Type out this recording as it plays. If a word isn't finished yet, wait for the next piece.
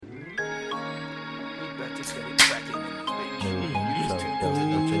Let's get it cracking.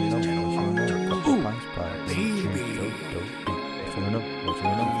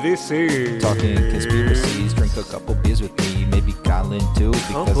 This is Talking conspiracies, drink a couple beers with me, maybe Colin too,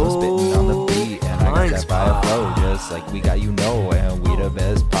 because I'm spitting on the beat, and I got that fire flow, just like we got you know, and we the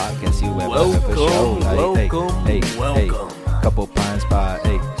best podcast you ever heard for show. Hey, couple pine spot,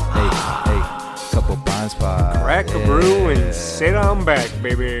 hey, couple pine spot. crack a brew and sit on back,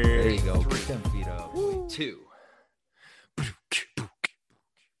 baby. There you go, kick them feet up. 2.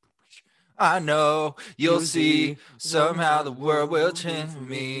 I know you'll see somehow the world will change for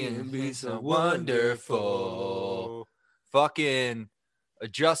me and be so wonderful. Fucking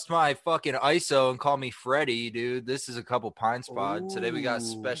adjust my fucking ISO and call me Freddy, dude. This is a couple pine spot. Today we got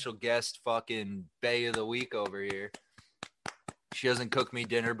special guest fucking Bay of the Week over here. She doesn't cook me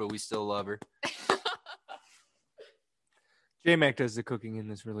dinner, but we still love her. J-Mac does the cooking in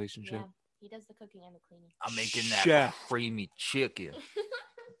this relationship. Yeah, he does the cooking and the cleaning. I'm making that Chef. creamy chicken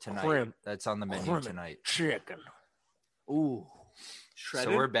tonight. Crim. That's on the menu Crim. tonight. Chicken. Ooh.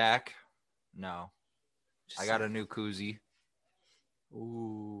 Shredded? So we're back. No. I got a new koozie.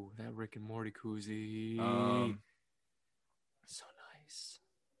 Ooh, that Rick and Morty koozie. So nice.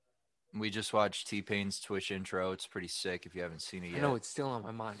 We just watched T-Pain's Twitch intro. It's pretty sick if you haven't seen it yet. I know, it's still on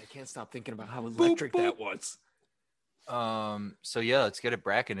my mind. I can't stop thinking about how electric that was. So yeah, let's get it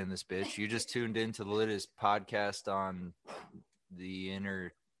bracking in this bitch. You just tuned into the latest podcast on the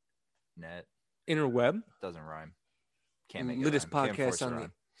internet. Interweb? Doesn't rhyme. Can't make it Latest rhyme. Can't podcast force it on the...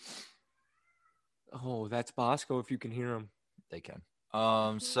 rhyme. Oh, that's Bosco if you can hear him. They can.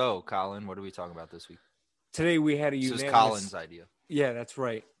 So Colin, what are we talking about this week? Today we had a This was unanimous... Colin's idea. Yeah, that's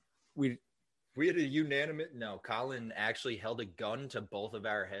right. We had a unanimous. No, Colin actually held a gun to both of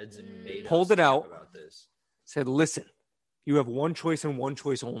our heads and made Pulled us it out. talk about this. Said, listen, you have one choice and one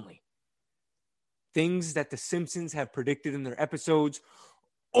choice only. Things that the Simpsons have predicted in their episodes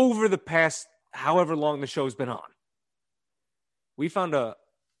over the past however long the show's been on. We found the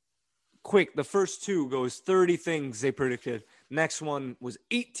first two goes 30 things they predicted. Next one was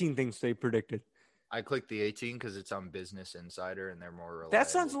 18 things they predicted. I clicked the 18 because it's on Business Insider and they're more reliable. That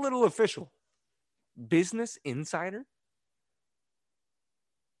sounds a little official. Business Insider?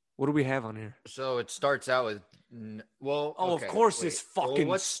 What do we have on here? So it starts out with, of course, this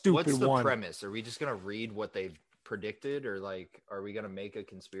fucking stupid What's the one. premise? Are we just gonna read what they've predicted, or like, are we gonna make a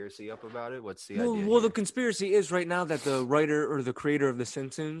conspiracy up about it? What's the idea? Well, the here? conspiracy is right now that the writer or the creator of The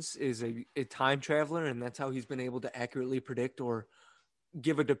Simpsons is a time traveler, and that's how he's been able to accurately predict or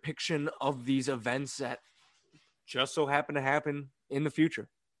give a depiction of these events that just so happen to happen in the future.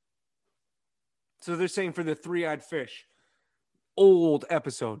 So they're saying for the Three-Eyed Fish, old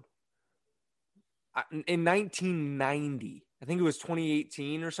episode, in 1990, I think it was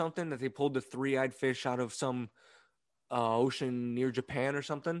 2018 or something, that they pulled the Three-Eyed Fish out of some ocean near Japan or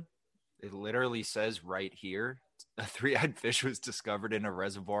something. It literally says right here, a three-eyed fish was discovered in a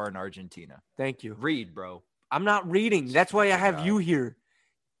reservoir in Argentina. Thank you. Read, bro. I'm not reading. That's why I have you here,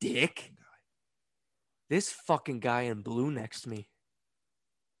 dick. This fucking guy in blue next to me.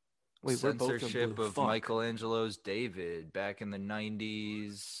 Wait, we're both in Censorship blue. of Fuck. Michelangelo's David back in the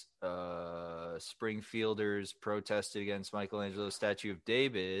 90s. Springfielders protested against Michelangelo's statue of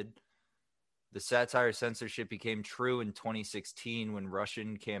David. The satire censorship became true in 2016 when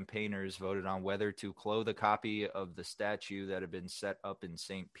Russian campaigners voted on whether to clothe a copy of the statue that had been set up in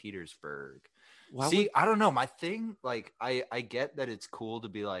St. Petersburg. I don't know. My thing, like, I get that it's cool to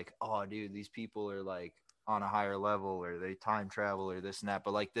be like, oh, dude, these people are like on a higher level, or they time travel, or this and that.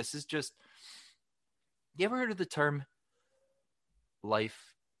 But like, this is just. You ever heard of the term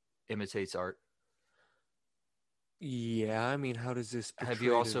life imitates art? Yeah, I mean, how does this? Have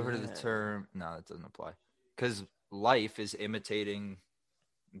you also heard of the term? No, that doesn't apply. Because life is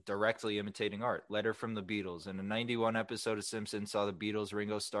directly imitating art. Letter from the Beatles. In a 91 episode of Simpsons saw the Beatles,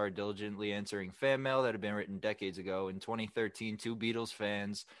 Ringo Starr diligently answering fan mail that had been written decades ago. In 2013, 2 Beatles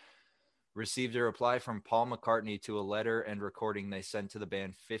fans received a reply from Paul McCartney to a letter and recording they sent to the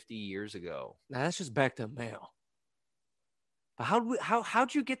band 50 years ago. Now, that's just back to mail. But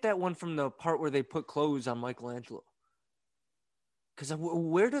how'd you get that one from the part where they put clothes on Michelangelo? Because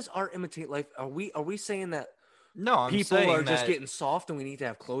where does art imitate life? Are we saying that people are just getting soft and we need to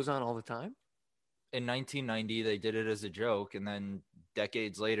have clothes on all the time? In 1990, they did it as a joke, and then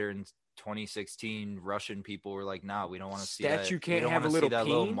decades later, in 2016, Russian people were like, "Nah, we don't want to see that. Statue can't have a little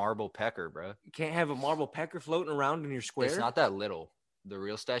little marble pecker, bro. You can't have a marble pecker floating around in your square. It's not that little. The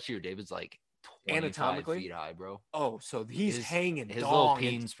real statue of David's like 25 Anatomically? feet high, bro. Oh, so he's hanging. His little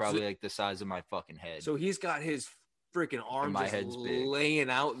peen's probably like the size of my fucking head. So he's got his freaking arm my just head's big. laying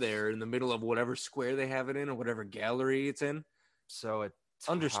out there in the middle of whatever square they have it in or whatever gallery it's in. So a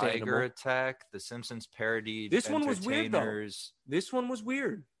Understandable. tiger attack. The Simpsons parodied This one was weird, though. entertainers. This one was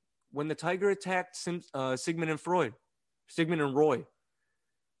weird. When the tiger attacked Sigmund and Roy,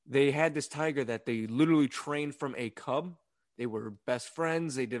 they had this tiger that they literally trained from a cub. They were best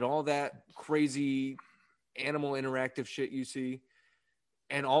friends. They did all that crazy animal interactive shit you see.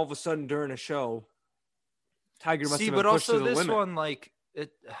 And all of a sudden during a show, tiger must have been pushed to the this limit. one, like,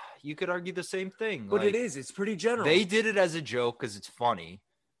 it, you could argue the same thing. But like, it's pretty general. They did it as a joke because it's funny.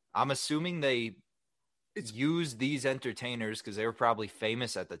 I'm assuming they used these entertainers because they were probably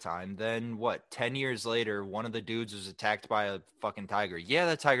famous at the time. Then 10 years later, one of the dudes was attacked by a fucking tiger. Yeah,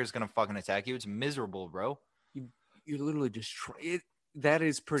 that tiger's gonna fucking attack you. It's miserable, bro. You literally just try it. That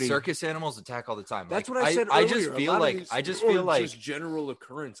is pretty. Circus animals attack all the time. That's like, what I said earlier. I just feel like just general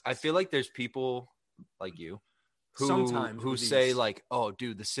occurrence. I feel like there's people like you who say like, oh,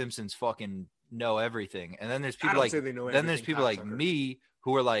 dude, the Simpsons fucking know everything. And then there's people like me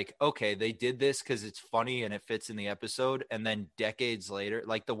who are like, okay, they did this because it's funny and it fits in the episode. And then decades later,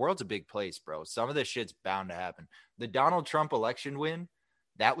 like, the world's a big place, bro. Some of this shit's bound to happen. The Donald Trump election win,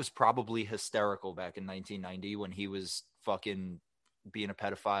 that was probably hysterical back in 1990 when he was fucking being a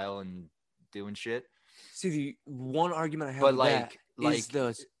pedophile and doing shit. See, the one argument I have but is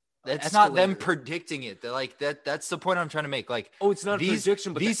that's not them predicting it. They're like that's the point I'm trying to make. Like, it's not a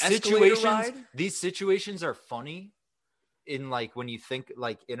prediction, but these situations are funny in, like, when you think,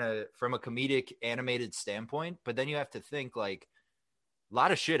 like, from a comedic animated standpoint, but then you have to think, like, a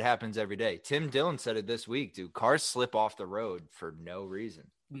lot of shit happens every day. Tim Dillon said it this week, dude. Cars slip off the road for no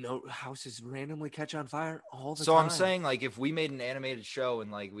reason. No, houses randomly catch on fire all the time. So I'm saying, like, if we made an animated show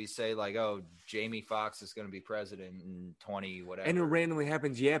and, like, we say, like, oh, Jamie Foxx is going to be president in 20 whatever, and it randomly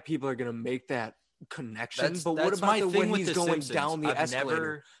happens, yeah, people are going to make that connection. But what that's about when he's going Simpsons. down the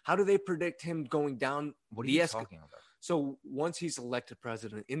escalator? How do they predict him going down? What are you talking about? So once he's elected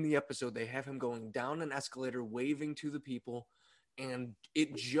president, in the episode, they have him going down an escalator, waving to the people. And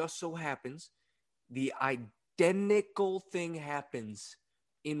it just so happens the identical thing happens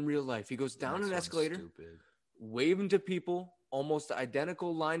in real life. He goes down an escalator, waving to people, almost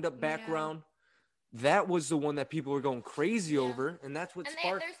identical lined up background. Yeah. That was the one that people were going crazy over. And that's what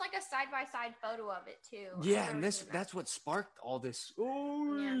sparked. There's like a side-by-side photo of it too. Yeah, and that's what sparked all this.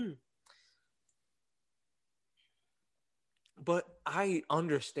 Oh, yeah. But I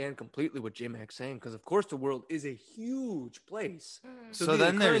understand completely what J-Mac's saying, because of course the world is a huge place. Mm-hmm. So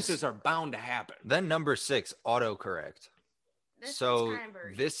then occurrences are bound to happen. Then number 6, autocorrect.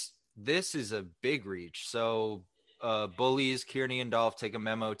 This is a big reach. So bullies Kearney and Dolph take a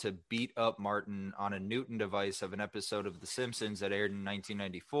memo to beat up Martin on a Newton device of an episode of The Simpsons that aired in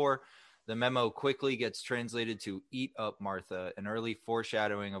 1994. The memo quickly gets translated to "eat up Martha," an early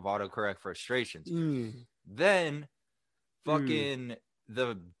foreshadowing of autocorrect frustrations. Then fucking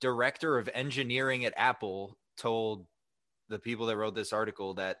the director of engineering at Apple told the people that wrote this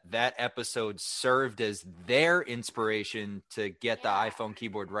article that episode served as their inspiration to get the iPhone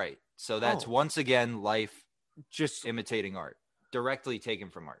keyboard right. So that's once again life just imitating art, directly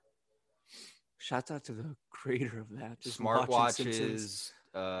taken from art. Shouts out to the creator of that. Smartwatches.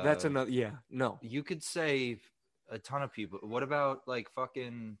 That's another. Yeah, no. You could save a ton of people. What about like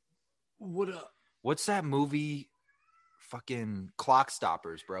fucking? What's that movie? Fucking Clock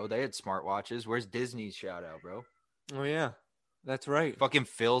Stoppers, bro. They had smartwatches. Where's Disney's shout out, bro? Oh yeah, that's right. Fucking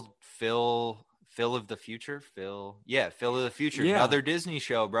Phil of the Future. Phil of the Future. Yeah. Another Disney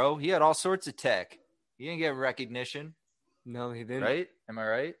show, bro. He had all sorts of tech. He didn't get recognition. No, he didn't. Right? Am I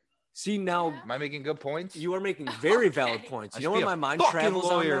right? See, now, am I making good points? You are making very valid points. You know where my mind travels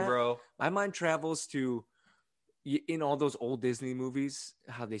lawyer, on that? Bro. My mind travels to, in all those old Disney movies,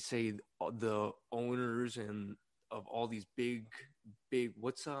 how they say the owners and of all these big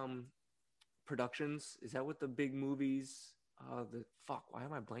what's productions, is that what the big movies why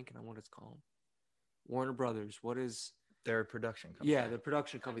am I blanking on what it's called? Warner Brothers. What is their production company? Yeah, the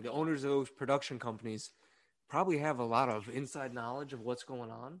production company. The owners of those production companies probably have a lot of inside knowledge of what's going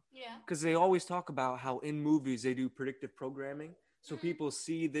on. Yeah, because they always talk about how in movies they do predictive programming, so people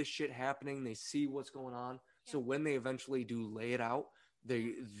see this shit happening, they see what's going on, so when they eventually do lay it out,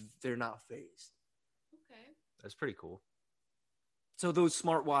 they're not phased. That's pretty cool. So those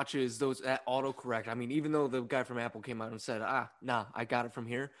smartwatches, that autocorrect, I mean, even though the guy from Apple came out and said, nah, I got it from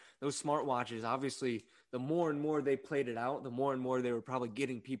here, those smartwatches, obviously, the more and more they played it out, the more and more they were probably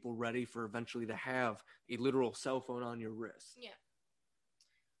getting people ready for eventually to have a literal cell phone on your wrist. Yeah.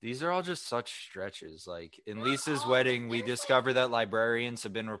 These are all just such stretches. Like in Lisa's wedding, we discover that librarians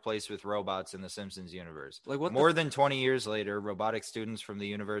have been replaced with robots in the Simpsons universe. Like, what the More than 20 years later, robotic students from the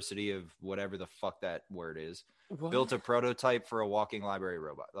University of whatever the fuck that word is What? built a prototype for a walking library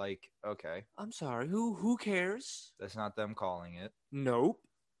robot. Like, okay, I'm sorry. Who cares? that's not them calling it. Nope.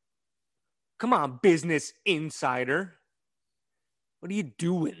 Come on, Business Insider. What are you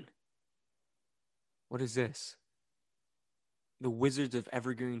doing? What is this? The Wizards of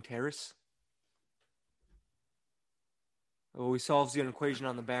Evergreen Terrace? Oh, he solves the equation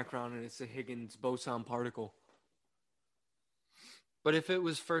on the background, and it's the Higgins boson particle. But if it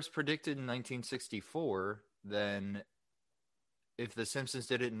was first predicted in 1964, then if the Simpsons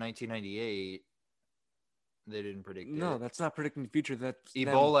did it in 1998, they didn't predict it. No, that's not predicting the future. That's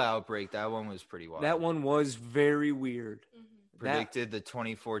Ebola outbreak. That one was pretty wild. That one was very weird. Predicted the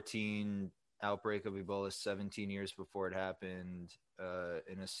 2014 outbreak of Ebola 17 years before it happened.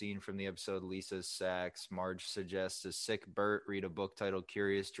 In a scene from the episode Lisa's Sacks, Marge suggests a sick Bert read a book titled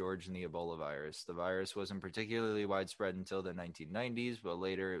Curious George and the Ebola Virus. The virus wasn't particularly widespread until the 1990s, but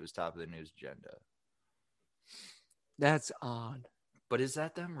later it was top of the news agenda. That's odd. But is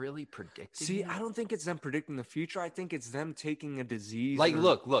that them really predicting? See, it? I don't think it's them predicting the future. I think it's them taking a disease. Like,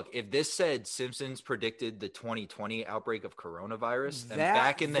 look, if this said Simpsons predicted the 2020 outbreak of coronavirus, and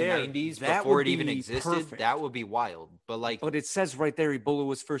back in the 90s, before it even existed, perfect. that would be wild. But it says right there, Ebola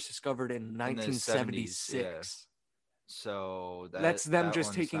was first discovered in 1976. 70s, yeah. So that's them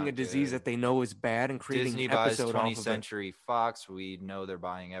just taking a disease that they know is bad and creating Disney an episode buys 20th off of Century Fox. We know they're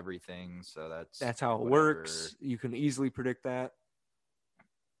buying everything, so that's how it works. You can easily predict that.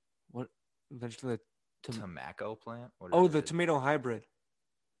 What? Eventually, tobacco plant? The tomato hybrid.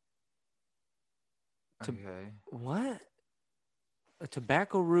 Okay. What? A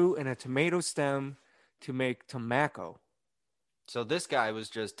tobacco root and a tomato stem to make tobacco. So this guy was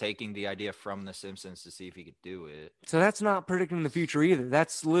just taking the idea from The Simpsons to see if he could do it. So that's not predicting the future either.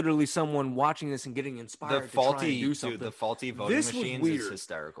 That's literally someone watching this and getting inspired to try and do something. The faulty voting machines is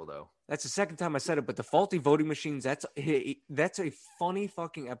hysterical, though. That's the second time I said it, but the faulty voting machines, that's a funny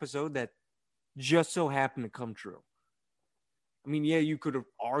fucking episode that just so happened to come true. I mean, yeah, you could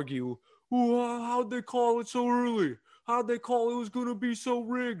argue, how'd they call it so early? How'd they call it was going to be so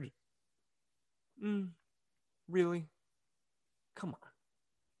rigged? Really? Come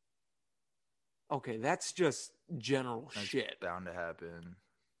on. Okay, that's just general shit. Bound to happen.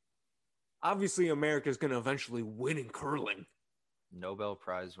 Obviously, America's going to eventually win in curling. Nobel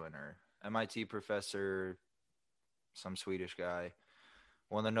Prize winner. MIT professor, some Swedish guy,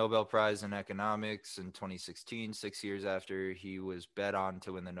 won the Nobel Prize in economics in 2016, 6 years after he was bet on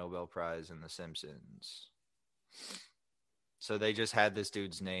to win the Nobel Prize in The Simpsons. So they just had this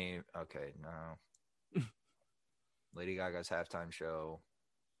dude's name. Okay, no. Lady Gaga's halftime show.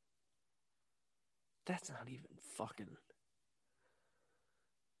 That's not even fucking...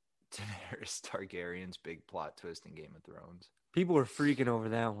 Daenerys Targaryen's big plot twist in Game of Thrones. People were freaking over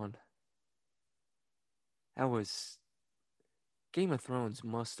that one. That was... Game of Thrones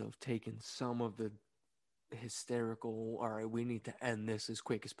must have taken some of the hysterical, all right, we need to end this as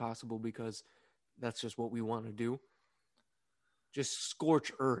quick as possible because that's just what we want to do. Just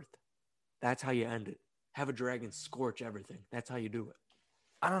scorch Earth. That's how you end it. Have a dragon scorch everything. That's how you do it.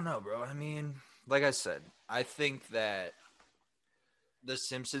 I don't know, bro. I mean, like I said, I think that the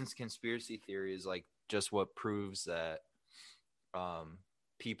Simpsons conspiracy theory is like just what proves that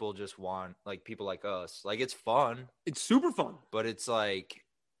people just want, like, people like us. Like, it's fun. It's super fun. But it's like,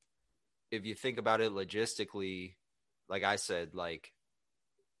 if you think about it logistically, like I said, like,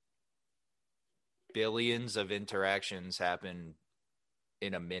 billions of interactions happen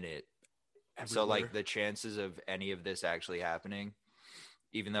in a minute. Everywhere. So, like, the chances of any of this actually happening,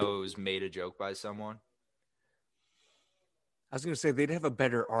 even though it was made a joke by someone. I was going to say they'd have a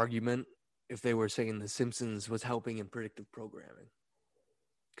better argument if they were saying The Simpsons was helping in predictive programming.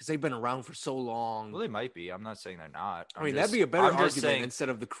 Because they've been around for so long. Well, they might be. I'm not saying they're not. That'd be a better argument instead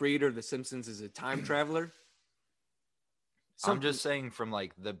of the creator of The Simpsons is a time traveler. I'm just saying from,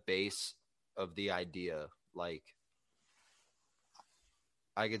 like, the base of the idea, like,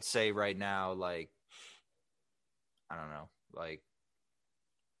 I could say right now, like, I don't know, like,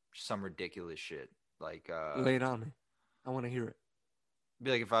 some ridiculous shit. Like, lay it on me. I want to hear it.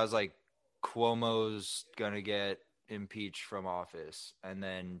 Be like if I was like, Cuomo's gonna get impeached from office, and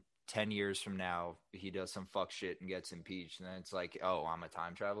then 10 years from now he does some fuck shit and gets impeached, and then it's like, oh, I'm a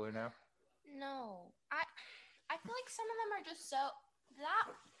time traveler now. No, I feel like some of them are just so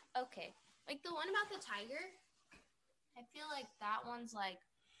that okay. Like the one about the tiger, I feel like that one's like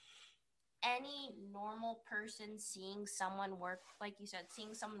any normal person seeing someone work, like you said,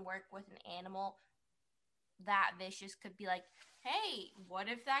 seeing someone work with an animal that vicious could be like, hey, what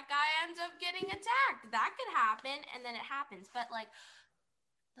if that guy ends up getting attacked? That could happen, and then it happens. But like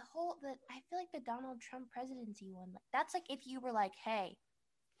I feel like the Donald Trump presidency one, that's like if you were like, hey,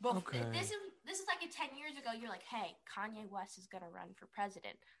 Okay. this is like 10 years ago, you're like, hey, Kanye West is gonna run for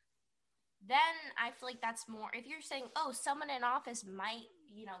president. Then I feel like that's more, if you're saying, oh, someone in office might,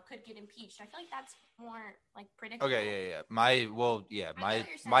 could get impeached, I feel like that's more like predictable. Okay, yeah.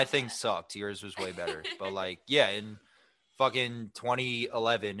 My thing sucked. Yours was way better. But like, yeah, in fucking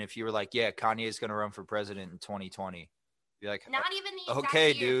 2011, if you were like, yeah, Kanye is gonna run for president in 2020, be like, not even the exact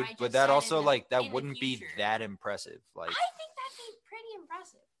okay, year, dude, but that also that wouldn't be that impressive. Like, I think that'd be pretty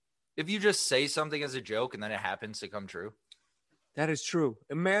impressive. If you just say something as a joke and then it happens to come true. That is true.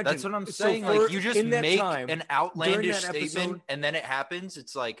 Imagine. That's what I'm saying. Like, you just make an outlandish statement and then it happens.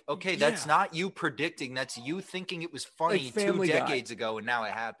 It's like, okay, that's not you predicting. That's you thinking it was funny like 2 decades ago and now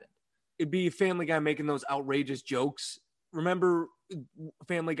it happened. It'd be Family Guy making those outrageous jokes. Remember,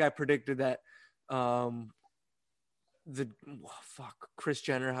 Family Guy predicted that Kris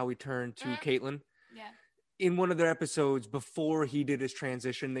Jenner, how he turned to Caitlyn. Yeah. In one of their episodes, before he did his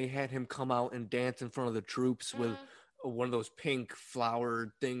transition, they had him come out and dance in front of the troops with one of those pink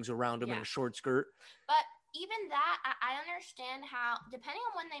flower things around him in a short skirt. But even that, I understand how, depending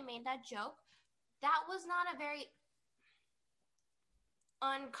on when they made that joke, that was not a very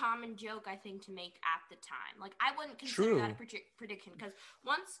uncommon joke, I think, to make at the time. Like, I wouldn't consider that a prediction, because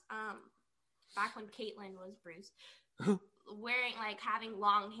once, back when Caitlyn was Bruce, wearing, like, having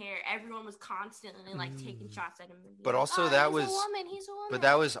long hair, everyone was constantly, like, taking shots at him. But also he's a woman. But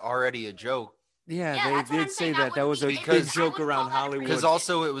that was already a joke. Yeah, they did say that was a big joke around Hollywood. Because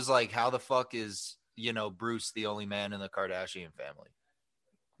also it was like, how the fuck is, Bruce the only man in the Kardashian family?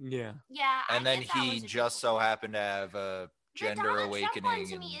 Yeah. Yeah. And then he just so happened to have a gender awakening. One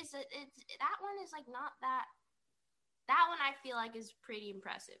to me is that one is like not that. That one I feel like is pretty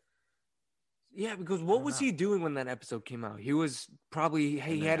impressive. Yeah, because what was he doing when that episode came out? He was probably,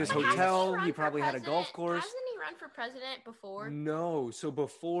 he had his hotel. He probably had a golf course. Hasn't he run for president before? No. So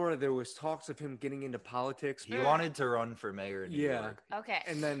before, there was talks of him getting into politics. He wanted to run for mayor in New York. Okay.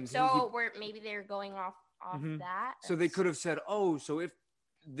 And then maybe they're going off that. So they could have said, oh, so if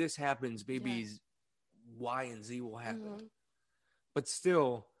this happens, maybe Y and Z will happen. But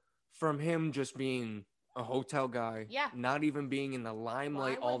still, from him just being a hotel guy, not even being in the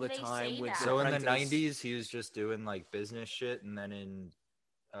limelight all the time. So in the 90s, he was just doing like business shit, and then in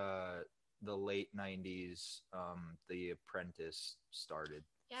the late 90s, The Apprentice started.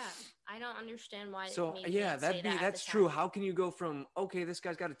 Yeah, I don't understand why. So that's true. How can you go from this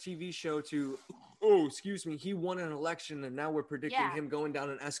guy's got a TV show to he won an election and now we're predicting him going down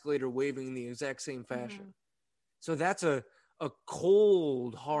an escalator waving in the exact same fashion. So that's a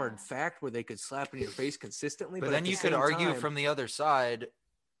cold, hard fact where they could slap in your face consistently. But then you could argue from the other side,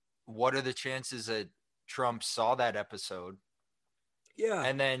 what are the chances that Trump saw that episode? Yeah.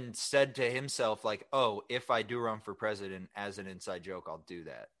 And then said to himself, like, oh, if I do run for president as an inside joke, I'll do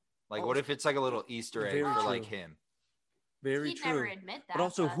that. Like, what if it's like a little Easter egg for like him? Very true. Never admit that. But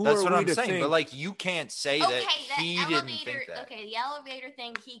also, that's what I'm saying. But like, you can't say that he didn't think that. Okay, the elevator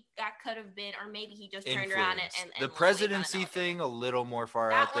thing, that could have been, or maybe he just turned around and the presidency thing, a little more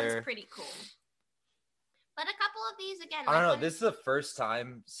far out there. That one's pretty cool. But a couple of these again. I don't know. This is the first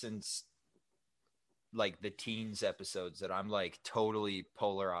time since like the teens episodes that I'm like totally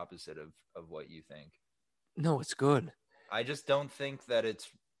polar opposite of what you think. No, it's good. I just don't think that it's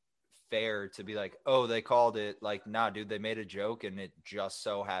fair to be like, oh, they called it. Like, nah, dude, they made a joke and it just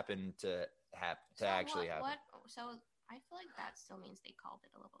so happened to actually happen. So I feel like that still means they called it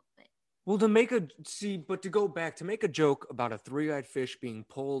a little bit. Well, to go back, to make a joke about a three-eyed fish being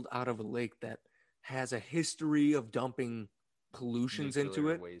pulled out of a lake that has a history of dumping pollutions into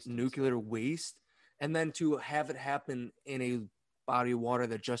it, nuclear waste, and then to have it happen in a body of water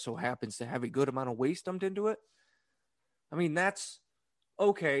that just so happens to have a good amount of waste dumped into it. I mean, that's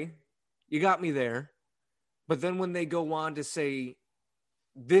okay. You got me there. But then when they go on to say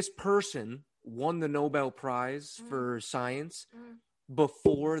this person won the Nobel Prize for science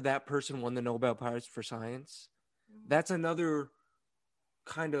before that person won the Nobel Prize for science, that's another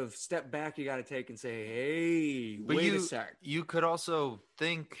kind of step back you got to take and say, hey, wait a sec. You could also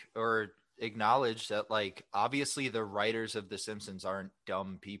think or acknowledge that, like, obviously the writers of The Simpsons aren't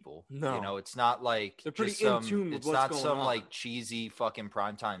dumb people. No, it's not like they're pretty in tune with it's what's not going some on. like cheesy fucking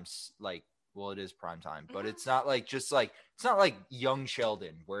primetime, like, well, it is primetime, but it's not like just like, it's not like Young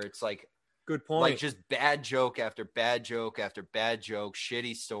Sheldon where it's like Good point. Like just bad joke after bad joke after bad joke,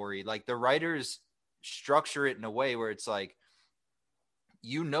 shitty story. Like the writers structure it in a way where it's like,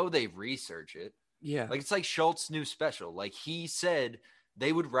 they research it. Yeah. Like it's like Schultz's new special. Like he said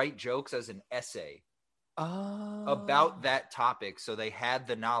they would write jokes as an essay about that topic, so they had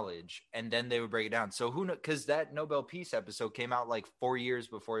the knowledge, and then they would break it down. So who knows? Because that Nobel Peace episode came out like 4 years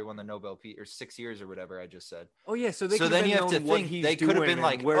before he won the Nobel Peace, or 6 years or whatever I just said. Oh yeah, so then you have to think they could have been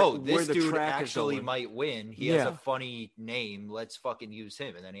like, this the dude track is actually going. might win. He has a funny name. Let's fucking use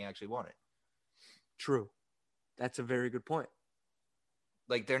him, and then he actually won it. True, that's a very good point.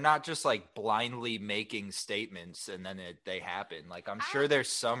 Like they're not just like blindly making statements and then they happen. Like I'm sure there's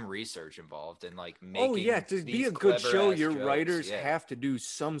some research involved in like making. Oh yeah, to be a good show, your writers have to do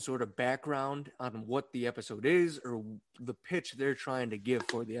some sort of background on what the episode is or the pitch they're trying to give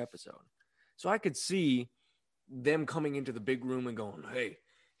for the episode. So I could see them coming into the big room and going, "Hey,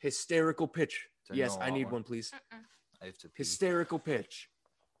 hysterical pitch. Yes, I need one, please. I have to pee. Hysterical pitch.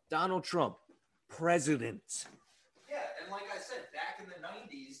 Donald Trump, president." Yeah, and like I said, back in the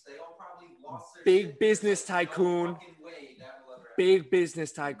 90s, they all probably lost their big business tycoon,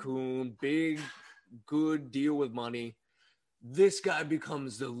 big good deal with money. This guy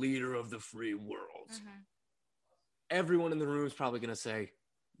becomes the leader of the free world. Mm-hmm. Everyone in the room is probably going to say,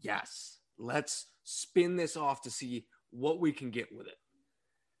 yes, let's spin this off to see what we can get with it.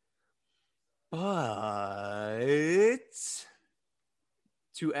 But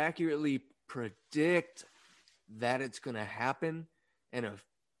to accurately predict that it's going to happen and a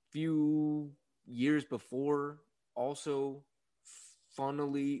few years before also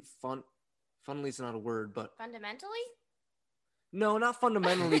funnily is not a word, but fundamentally? No, not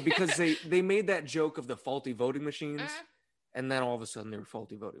fundamentally, because they made that joke of the faulty voting machines and then all of a sudden they were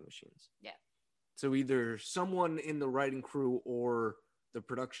faulty voting machines. Yeah. So either someone in the writing crew or the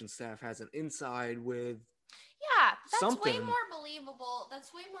production staff has an inside with that's something. Way more believable.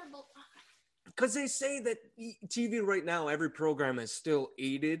 That's way more because they say that TV right now, every program is still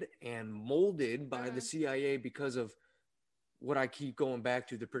aided and molded by the CIA because of what I keep going back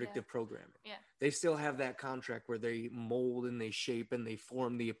to, the predictive programming. Yeah. They still have that contract where they mold and they shape and they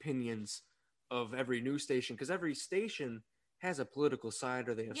form the opinions of every news station, because every station has a political side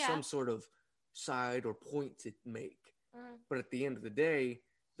or they have some sort of side or point to make. But at the end of the day,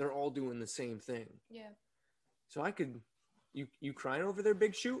 they're all doing the same thing. Yeah. So I could, you crying over there,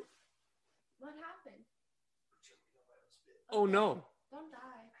 Big Shoot? What happened? Oh no! Don't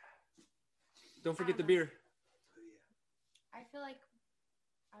die. Don't forget the beer. I feel like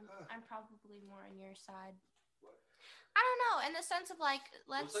I'm probably more on your side. I don't know, in the sense of like,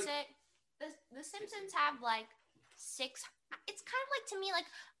 let's say the Simpsons have like 6. It's kind of like, to me, like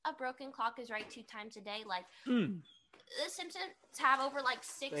a broken clock is right 2 times a day. Like the Simpsons have over like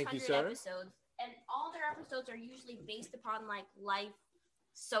 600 episodes, and all their episodes are usually based upon like life,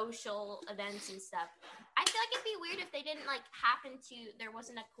 social events and stuff. I feel like it'd be weird if they didn't like happen to, there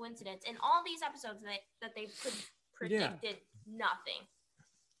wasn't a coincidence in all these episodes that they predicted nothing.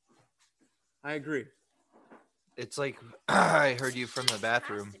 I agree. It's like I heard you from the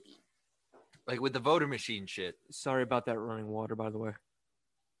bathroom, like with the voter machine shit. Sorry about that running water, by the way.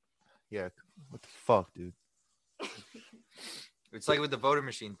 Yeah, what the fuck, dude? It's like with the voter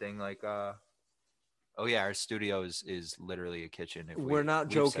machine thing, like oh yeah, our studio is literally a kitchen. We're not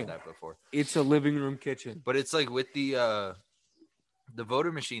joking. We've said that before. It's a living room kitchen. But it's like with the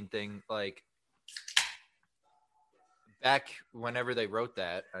voter machine thing, like back whenever they wrote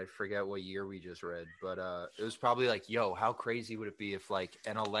that, I forget what year we just read, but it was probably like, yo, how crazy would it be if like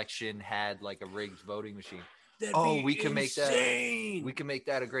an election had like a rigged voting machine? We can make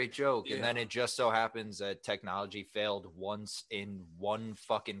that a great joke. Yeah. And then it just so happens that technology failed once in one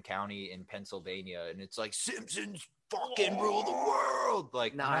fucking county in Pennsylvania, and it's like Simpsons fucking rule the world.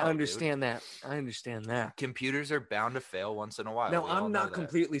 Like, no, I understand that. I understand that. Computers are bound to fail once in a while. Now, I'm not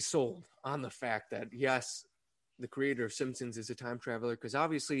completely sold on the fact that, yes, the creator of Simpsons is a time traveler, because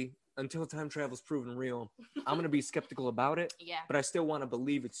obviously until time travel is proven real, I'm going to be skeptical about it. Yeah. But I still want to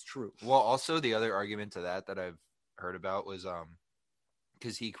believe it's true. Well, also the other argument to that I've heard about was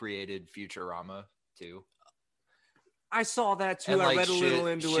because he created Futurama too. I saw that too. And I read a little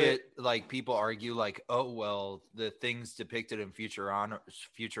into it. Like people argue like, oh well, the things depicted in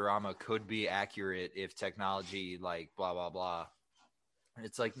Futurama could be accurate if technology like blah blah blah. And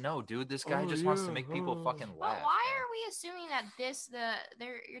it's like, no, dude, this guy just wants to make people fucking laugh. But why are we assuming that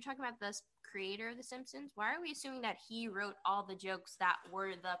you're talking about this creator of The Simpsons, why are we assuming that he wrote all the jokes that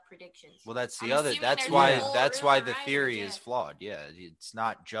were the predictions? Well, that's I'm the other. assuming That's there's why. a whole That's room why of the writers, theory yeah. is flawed. Yeah, it's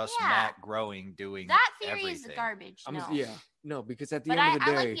not just Yeah. Matt Groening doing That theory everything. is garbage. No. No, because at the But end of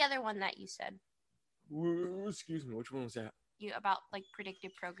the I day, like the other one that you said. Excuse me, which one was that? You about like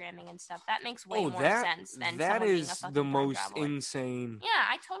predictive programming and stuff. That makes way more that sense than that someone being a is fucking the time most traveler. insane, Yeah,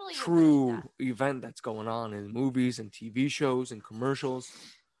 I totally agree true with that. event that's going on in movies and TV shows and commercials.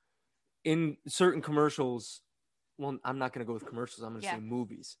 In certain commercials, well, I'm not going to go with commercials. I'm going to say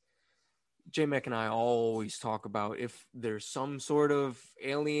movies. J-Mac and I always talk about if there's some sort of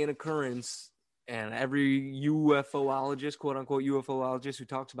alien occurrence, and every UFOologist, quote unquote UFOologist who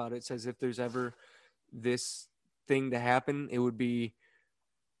talks about it, says if there's ever this thing to happen, it would be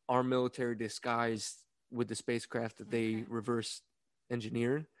our military disguised with the spacecraft that they reverse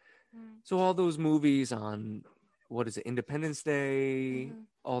engineered. So all those movies on, what is it, Independence Day,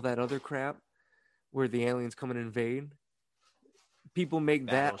 all that other crap, where the aliens come and invade, people make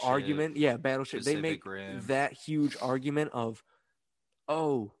that Battleship, argument. Yeah, Battleship. They Pacific make Rim. that huge argument of,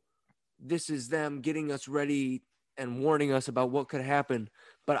 oh, this is them getting us ready and warning us about what could happen.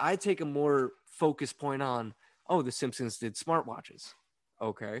 But I take a more focused point on, oh, the Simpsons did smartwatches.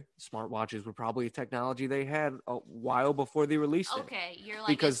 Okay, smartwatches were probably a technology they had a while before they released it. Okay, you're like,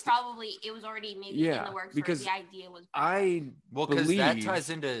 Because- it was already maybe in the works, because or the idea was bad. Well, because that believe- ties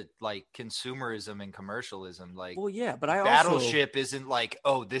into like consumerism and commercialism. Like, Well, yeah, but I also Battleship isn't like,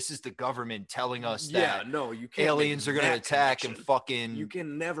 oh, this is the government telling us that no, you can't. aliens are make gonna that attack connection. and fucking You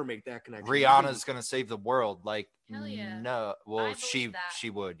can never make that connection. Rihanna's gonna save the world. Like, Hell yeah. no, well, I believe that.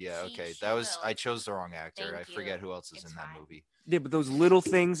 she would. Yeah, She- okay, she that was will. I chose the wrong actor. Thank I forget you. who else is It's in that fine. movie. Yeah, but those little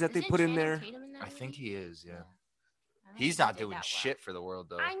things that they Isn't put in Channing there. Tatum in that I think movie? he is. Yeah, I don't he's think not he did doing that well. shit for the world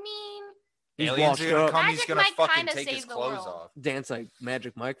though. I mean, He's Aliens washed are gonna up. come. He's Magic gonna Mike fucking kinda take his saved the clothes world. off. Dance like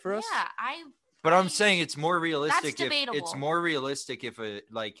Magic Mike for us. yeah, But I'm saying it's more realistic. That's If it's debatable. more realistic if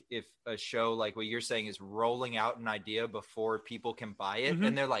a show like what you're saying is rolling out an idea before people can buy it, Mhm.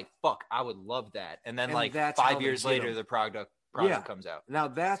 and they're like, "Fuck, I would love that," and then And like that's how 5 they years get later, 'em. the product Yeah. comes out. Now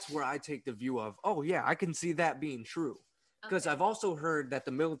that's where I take the view of, oh yeah, I can see that being true. Because Okay. I've also heard that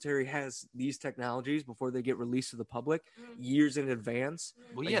the military has these technologies before they get released to the public Mm. years in advance.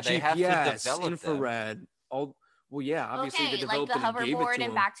 Well, Like yeah, they have to GPS, develop them. infrared, all. Well, yeah, obviously they Okay, like developed the it and gave it hoverboard to and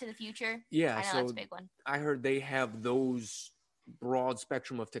them. Back to the Future. Yeah, I know so that's a big one. I heard they have those broad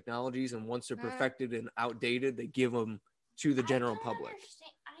spectrum of technologies, and once they're Mm. perfected and outdated, they give them to the general I don't public.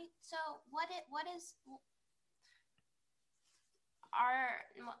 understand. So what is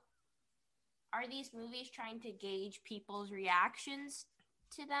are these movies trying to gauge people's reactions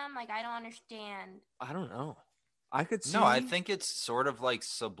to them? Like, I don't understand. I don't know. I could see. No, I think it's sort of like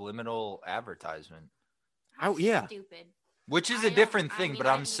subliminal advertisement, Oh, yeah. Stupid. which is I a don't- different I thing. mean, But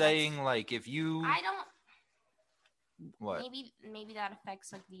I I'm think that's- saying like if you I don't. what Maybe that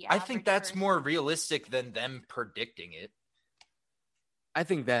affects like the. I think average that's person. more realistic than them predicting it. I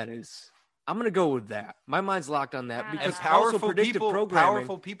think that is. I'm gonna go with that. My mind's locked on that I don't because know. And also powerful predictive people, programming.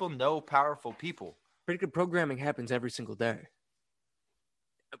 powerful people know powerful people. Predictive programming happens every single day.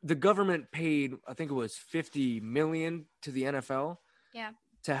 The government paid, I think it was 50 million to the NFL. Yeah.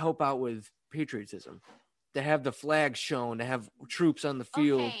 To help out with patriotism, to have the flag shown, to have troops on the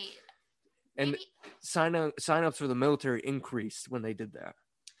field, Okay. and Maybe, sign-ups for the military increased when they did that.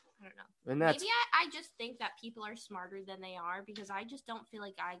 I don't know. And that's Maybe I just think that people are smarter than they are because I just don't feel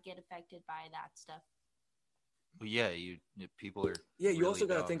like I get affected by that stuff. Well, yeah, people are. yeah. You really also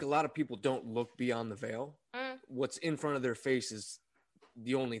got to dumb. think a lot of people don't look beyond the veil. Mm, What's in front of their face is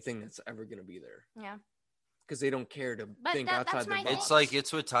the only thing that's ever going to be there yeah. because they don't care to But think that's outside the my box. It's like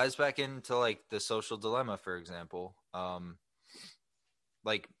it's what ties back into like the social dilemma, for example.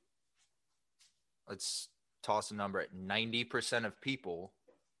 Like let's toss a number at 90% of people,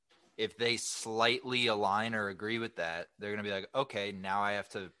 if they slightly align or agree with that, they're gonna be like, okay, now I have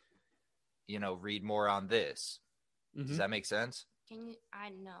to, read more on this. Mhm. Does that make sense? Can you? I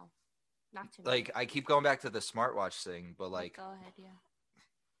know. Not to Like I keep going back to the smartwatch thing, but like Go ahead. Yeah.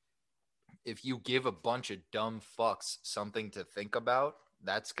 if you give a bunch of dumb fucks something to think about,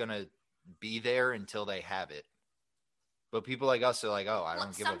 that's gonna be there until they have it. But people like us are like, oh, I Well,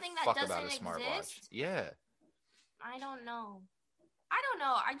 don't give a something that fuck about a doesn't smartwatch. exist? Yeah. I don't know.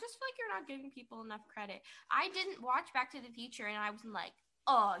 I just feel like you're not giving people enough credit. I didn't watch Back to the Future, and I was like,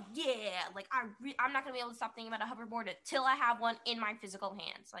 oh yeah, like I'm not gonna be able to stop thinking about a hoverboard until I have one in my physical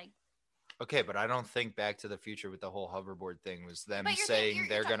hands. Like, Okay, but I don't think Back to the Future with the whole hoverboard thing was them But you're saying you're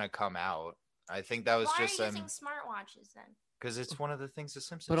they're talking- gonna come out. I think that was why just are you them. using smartwatches then? because it's one of the things the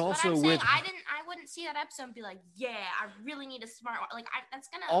Simpsons. But do. also But I'm saying with I wouldn't see that episode and be like, yeah, I really need a smart watch. Like that's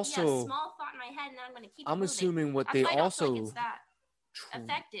gonna be Also, a small thought in my head, and then I'm gonna keep. I'm moving. assuming what That's they why I don't feel also like it's that tr-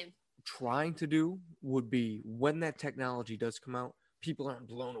 effective. trying to do would be when that technology does come out, people aren't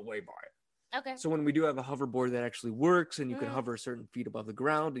blown away by it. Okay. So when we do have a hoverboard that actually works and you can Mhm. hover a certain feet above the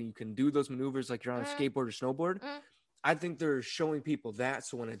ground and you can do those maneuvers like you're on a Mhm. skateboard or snowboard, Mhm. I think they're showing people that.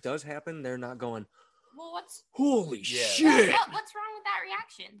 So when it does happen, they're not going, Well, what's holy Yeah. shit. what's wrong with that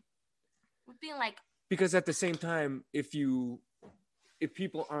reaction? With being like, Because at the same time, if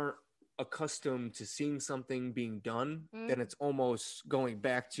people aren't accustomed to seeing something being done, then it's almost going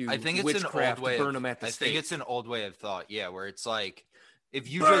back to I think it's an old witchcraft way. burn them at the I stake. think it's an old way of thought. Yeah, where it's like if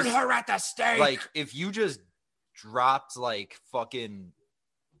you burn just her at the stake. like if you just dropped like fucking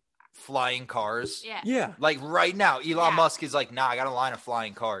flying cars. yeah. yeah. Like right now, Elon Yeah. Musk is like, nah, I got a line of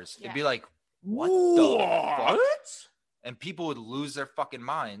flying cars. Yeah. It'd be like, what the fuck? What? And people would lose their fucking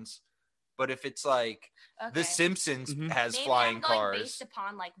minds. But if it's like Okay. The Simpsons Mhm. has Maybe flying I'm going cars, based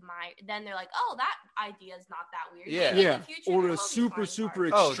upon like then they're like, oh, that idea is not that weird. Yeah. Maybe in Yeah. the future, Or there a will be super, flying super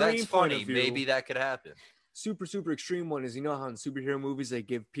cars. oh, extreme that's point funny. of view. Maybe that could happen. Super, super extreme one is, you know how in superhero movies they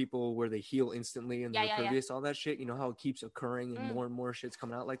give people where they heal instantly and Yeah, they're yeah, yeah. impervious, all that shit. You know how it keeps occurring and more shit's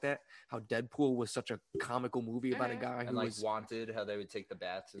coming out like that. How Deadpool was such a comical movie about a Mhm. guy And who like was Wanted, how they would take the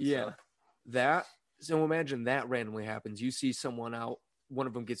bats and yeah stuff. that. So imagine that randomly happens. You see someone out, one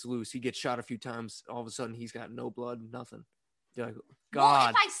of them gets loose, he gets shot a few times. All of a sudden he's got no blood, nothing. You're like, Well, God,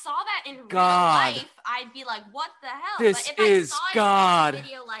 if I saw that in God. real life, I'd be like, what the hell? This but if is I saw God. it in a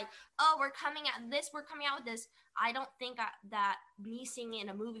video like, oh, we're coming out with this, I don't think that me seeing it in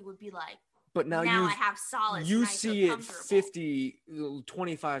a movie would be like, but now now I have solace. you and I feel see it comfortable. 50,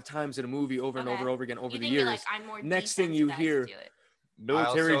 25 times in a movie over and Okay. over again over You the think years. like, I'm more Next thing you desensitized hear, to it.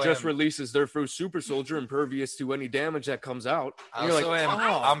 military also just am- releases their first super soldier impervious to any damage that comes out. I And you're also like, am.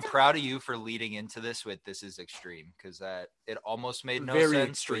 oh, I'm proud of you for leading into this with "This is extreme" because that it almost made no Very sense, but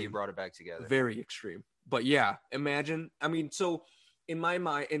extreme. you brought it back together. very extreme. But yeah, imagine. I mean, so in my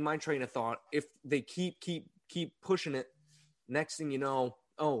mind, in my train of thought, if they keep pushing it, next thing you know,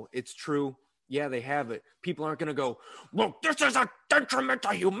 oh, it's true. Yeah, they have it. People aren't gonna go, look, this is a detriment to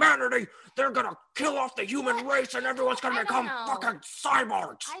humanity. They're gonna kill off the human race, and everyone's gonna I don't become know. fucking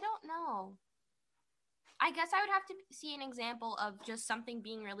cyborgs. I don't know. I guess I would have to see an example of just something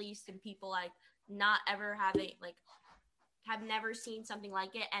being released and people like not ever having like have never seen something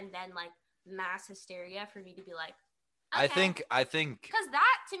like it, and then like mass hysteria for me to be like, I okay. think Because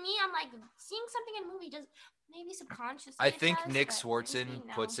that to me, I'm like seeing something in a movie does maybe subconsciously. I it think does, Nick but Swartzen maybe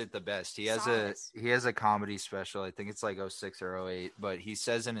no. puts it the best. He has Solace. a comedy special. I think it's like 06 or 08, but he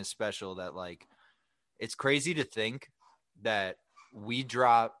says in his special that like it's crazy to think that we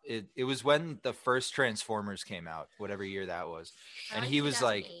drop it. It was when the first Transformers came out, whatever year that was. And Like he was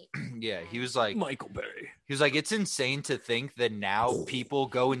like, 2008. yeah, he was like, Michael Bay. he was like, it's insane to think that now people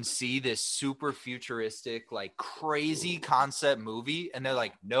go and see this super futuristic, like crazy concept movie, and they're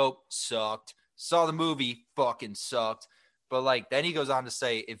like, nope, sucked. Saw the movie, fucking sucked. But like, then he goes on to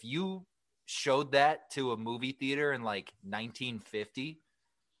say, if you showed that to a movie theater in like 1950,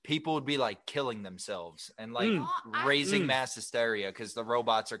 people would be like killing themselves and like raising mass hysteria because the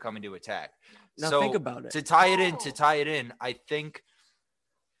robots are coming to attack. Now So think about it. to tie it in, I think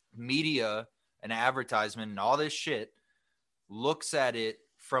media and advertisement and all this shit looks at it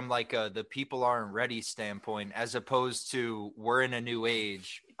from like the people aren't ready standpoint, as opposed to we're in a new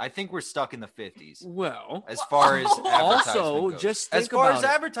age. I think we're stuck in the 50s Well, as far as advertisement also, goes. just as think far about as it.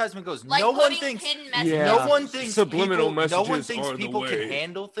 advertisement goes, Like no one putting thinks hidden messages. Yeah. no one thinks Subliminal people, no one messages thinks are the people can way.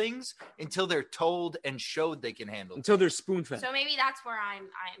 handle things until they're told and showed they can handle until they're things. spoon fed. So maybe that's where I'm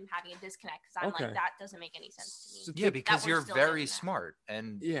having a disconnect because I'm Okay. like that doesn't make any sense to me. So Yeah, think- because we're you're still very doing that. smart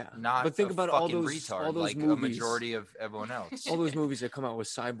and Yeah, not but think a about all fucking those retard all those like a movies. majority of everyone else. All those movies that come out with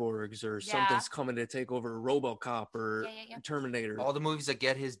cyborgs or Yeah. something's coming to take over RoboCop or Yeah. Terminator. All the movies that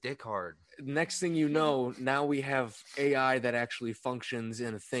get his dick hard. Next thing you know, now we have AI that actually functions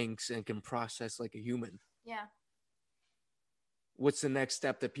and thinks and can process like a human. Yeah. What's the next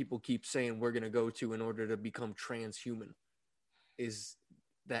step that people keep saying we're going to go to in order to become transhuman? Is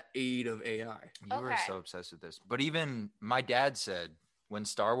that aid of AI. You were Okay. so obsessed with this. But even my dad said when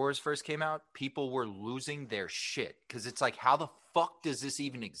Star Wars first came out, people were losing their shit because it's like, how the fuck does this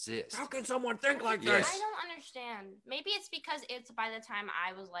even exist? How can someone think like Yes. this? I don't understand. Maybe it's because it's by the time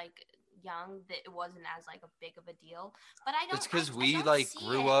I was like young that it wasn't as like a big of a deal. But I don't. It's because I we don't like see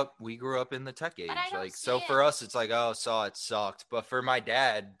grew it. up. We grew up in the tech age. But I don't Like see so it. for us, it's like, oh, saw it sucked. But for my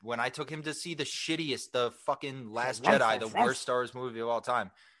dad, when I took him to see the shittiest, the fucking Last Jedi, the worst Star Wars movie of all time,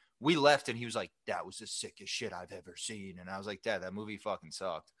 We left and he was like, that was the sickest shit I've ever seen. And I was like, Dad, that movie fucking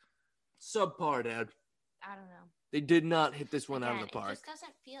sucked. Subpar, Dad. I don't know. They did not hit this one out Again, of the park. It just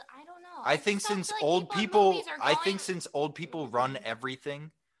doesn't feel. I don't know. I think just don't since feel like old in people, movies are I going- think since old people run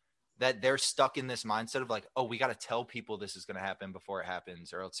everything, that they're stuck in this mindset of like, oh, we got to tell people this is going to happen before it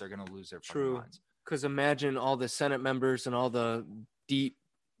happens, or else they're going to lose their fucking True. minds. Because imagine all the Senate members and all the deep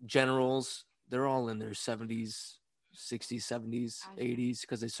generals. They're all in their 70s, 60s, 70s, I know. 80s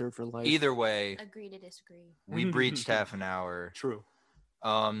because they serve for life. Either way, Agree to disagree. we breached half an hour. True.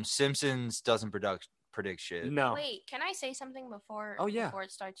 Simpsons doesn't predict shit. No. Wait, can I say something before? Oh, yeah. Before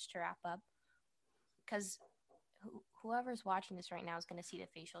it starts to wrap up, because whoever's watching this right now is going to see the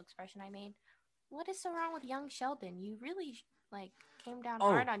facial expression I made. What is so wrong with young Sheldon? You really came down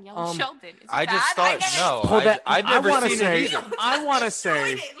hard on young Sheldon. Is it I just bad? thought no. Hold that. I've never I wanna seen say, it either. I want to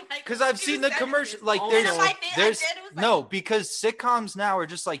say, Because I've seen the commercial. Like Also- there's no, because sitcoms now are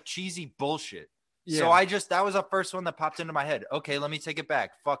just like cheesy bullshit. So that was the first one that popped into my head. Okay, let me take it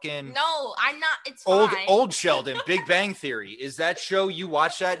back. Fucking No, I'm not. It's old fine. Sheldon, Big Bang Theory. Is that show you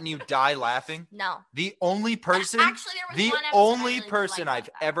watch that and you die laughing? No. The only person, Actually, there was the one episode I only really did person like I've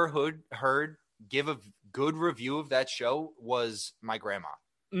about that. ever heard give a good review of that show was my grandma.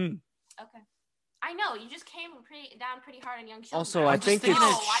 Okay. I know you just came down pretty hard on young Sheldon. Also, I'm I just think thinking,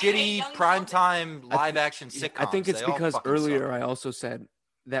 it's- "Oh, why do you hate Shitty young Sheldon?" primetime live action sitcoms. I think it's They all because fucking earlier suck. I also said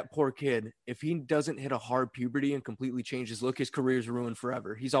that poor kid, if he doesn't hit a hard puberty and completely change his look, his career is ruined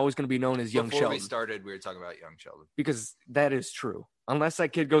forever. He's always going to be known as young Before Sheldon. we started, we were talking about young Sheldon. Because that is true. Unless that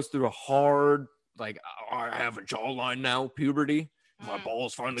kid goes through a hard, like, "Oh, I have a jawline now, puberty. My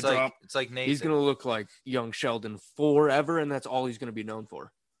balls finally It's like, drop. it's like Nathan. He's going to look like young Sheldon forever, and that's all he's going to be known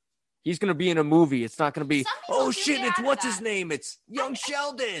for. He's going to be in a movie. It's not going to be, Some people oh, do shit, get it's out of what's his that. name? It's young I-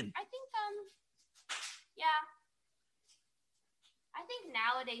 Sheldon. I think yeah. I think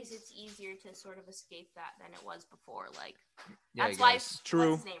nowadays it's easier to sort of escape that than it was before. Like Yeah, I that's why guess.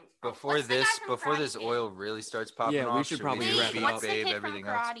 True. what's his name? Oh, Before what's the guy from before Karate this Kid? oil really starts popping Yeah, off, we should probably do wrap Wait, it Beat what's the Babe, kid everything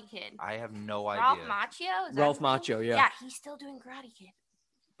from else? Karate Kid? I have no Ralph idea. Macchio? Is that Ralph his name? Macchio, yeah. Yeah, he's still doing Karate Kid.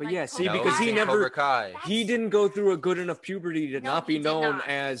 But Like, yeah, see, Cobra because Kai. he in never, Cobra Kai. he didn't go through a good enough puberty to No, not he be did known not.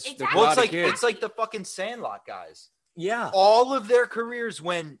 as the Exactly. Well, it's Karate like Kid. it's like the fucking Sandlot guys. Yeah. All of their careers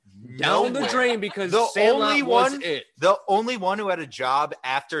went Down the nowhere. drain because The Sandlot only was one- it. The only one who had a job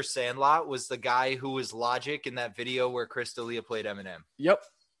after Sandlot was the guy who was Logic in that video where Chris D'Elia played Eminem. Yep.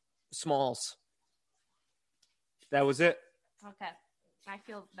 Smalls. That was it. Okay. I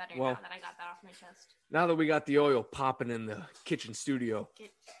feel better Well- now that I got that off my chest. Now that we got the oil popping in the kitchen studio.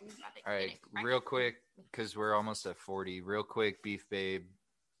 All right, real quick, because we're almost at 40. Real quick, Beef Babe,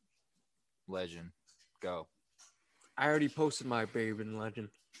 legend, go. I already posted my Babe and Legend.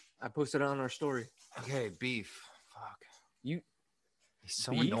 I posted it on our story. Okay, Beef. Fuck. You- He's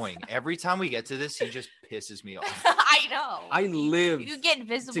so Beef? annoying. Every time we get to this, he just pisses me off. I know. I live You get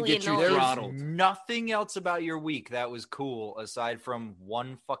visibly get you annoyed. There's throttled. nothing else about your week that was cool aside from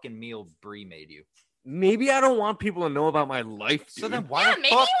one fucking meal Brie made you. Maybe I don't want people to know about my life. So dude. then why Yeah, the maybe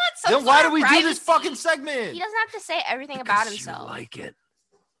he fuck? wants some Then why sort do of we do this privacy. fucking segment? He doesn't have to say everything about Because you himself. like it.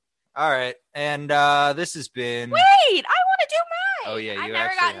 All right, and this has been. Wait, I want to do mine. Oh, yeah, I've you never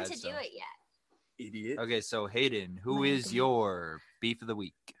actually gotten had to some. do it yet. Idiot. Okay, so Hayden, who My is beef. your beef of the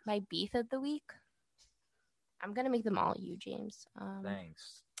week? My beef of the week. I'm gonna make them all you, James.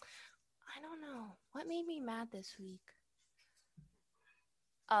 Thanks. I don't know what made me mad this week.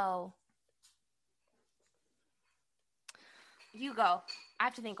 Oh, you go. I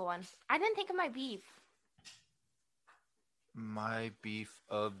have to think of one. I didn't think of my beef. My beef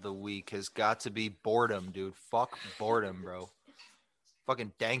of the week has got to be boredom, dude. Fuck boredom, bro.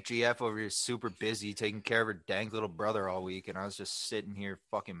 Fucking dank GF over here, super busy taking care of her dank little brother all week, and I was just sitting here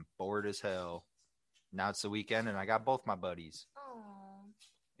fucking bored as hell. Now it's the weekend, and I got both my buddies. Oh,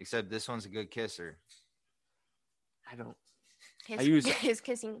 Except this one's a good kisser. I don't. his, I use- his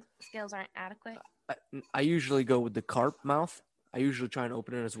kissing skills aren't adequate. I usually go with the carp mouth. I usually try and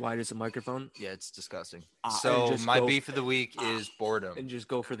open it as wide as a microphone Yeah, it's disgusting. and So just my go- beef of the week is boredom. and just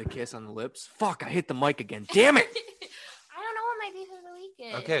go for the kiss on the lips. Fuck, I hit the mic again. Damn it. I don't know what my beef of the week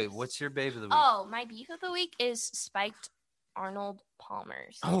is. Okay, what's your babe of the week? Oh, my beef of the week is spiked Arnold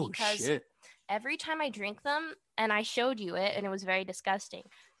Palmers. Oh, because shit. every time I drink them, and I showed you it, and it was very disgusting.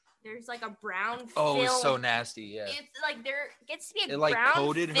 There's like a brown Oh, film. it's so nasty. Yeah. It's like there gets to be a It like brown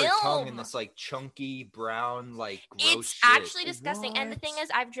coated film. her tongue in this like chunky brown like gross It's shit. actually disgusting. And the thing What?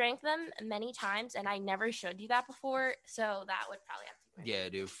 is, I've drank them many times, and I never showed you that before. So that would probably have to be my Yeah,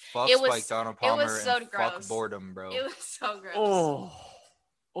 dude. Fuck It was- Spike Donald it was Palmer so and gross. fuck boredom, bro. It was so gross.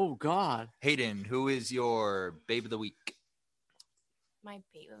 Oh God. Hayden, who is your babe of the week? My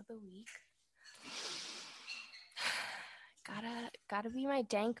babe of the week. Gotta be my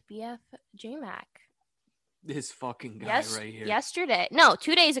dank BF J-Mac. This fucking guy right here. Yesterday, no,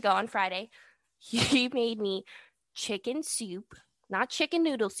 2 days ago on Friday, he made me chicken soup, not chicken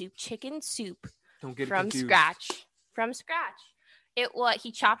noodle soup, chicken soup. Don't get it from confused. scratch. From scratch.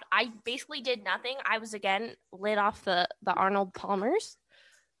 He chopped. I basically did nothing. I was again lit off the Arnold Palmer's,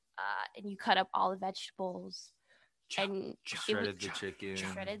 and you cut up all the vegetables and Shredded the chicken.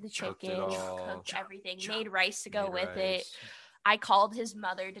 Cooked it all. cooked everything. Made rice to go with it. I called his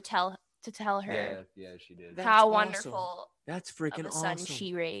mother to tell her Yeah, she did. That's how awesome. wonderful That's of freaking a son awesome.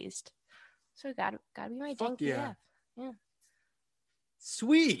 she raised. So gotta be my Fuck dank yeah. BF.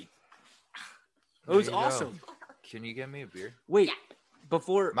 Sweet. It There was you go. awesome. Can you get me a beer? Wait, Yeah.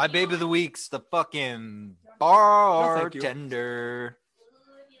 before My babe of the week's the fucking thank you. bartender.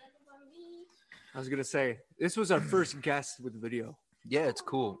 I was gonna say this was our first guest with video. Yeah, it's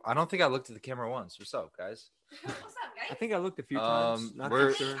cool. I don't think I looked at the camera once. What's up, guys? What's up, I guys? think I looked a few times. Not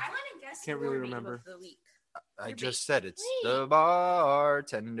we're- too sure. I want to guess Can't your really babe remember. of the week. I Your just babe. said it's Wait. the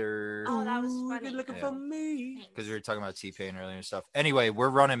bartender. Oh, that was Ooh, funny. You're looking Yeah. for me. Thanks. Because we were talking about T-Pain earlier and stuff. Anyway, we're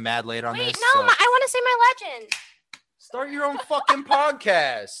running mad late on Wait, this. no, so I want to say my legend. start your own fucking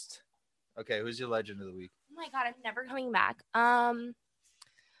podcast. Okay, who's your legend of the week? Oh my god, I'm never coming back.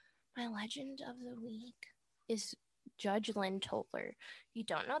 My legend of the week is Judge Lynn Toler. You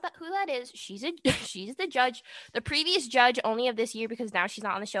don't know who that is. She's the judge, the previous judge only of this year because now she's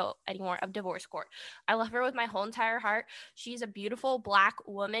not on the show anymore of Divorce Court. I love her with my whole entire heart. She's a beautiful black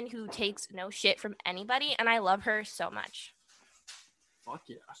woman who takes no shit from anybody, and I love her so much. Fuck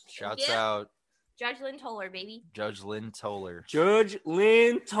yeah. Shouts Yeah. out Judge Lynn Toler, baby. Judge Lynn Toler. Judge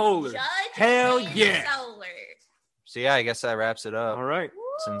Lynn Toler. Judge Hell Lynn yeah. Toler. So yeah, I guess that wraps it up. All right.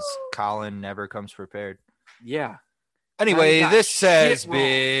 Since Colin never comes prepared. Yeah. Anyway, got this has shit wrong.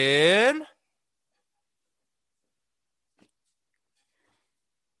 been.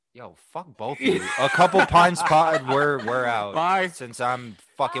 Yo, fuck both of you. A couple pints pod. We're out. Bye. Since I'm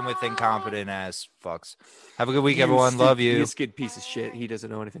fucking with incompetent ass fucks. Have a good week, You everyone. Love You you. skid piece of shit. He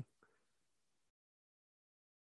doesn't know anything.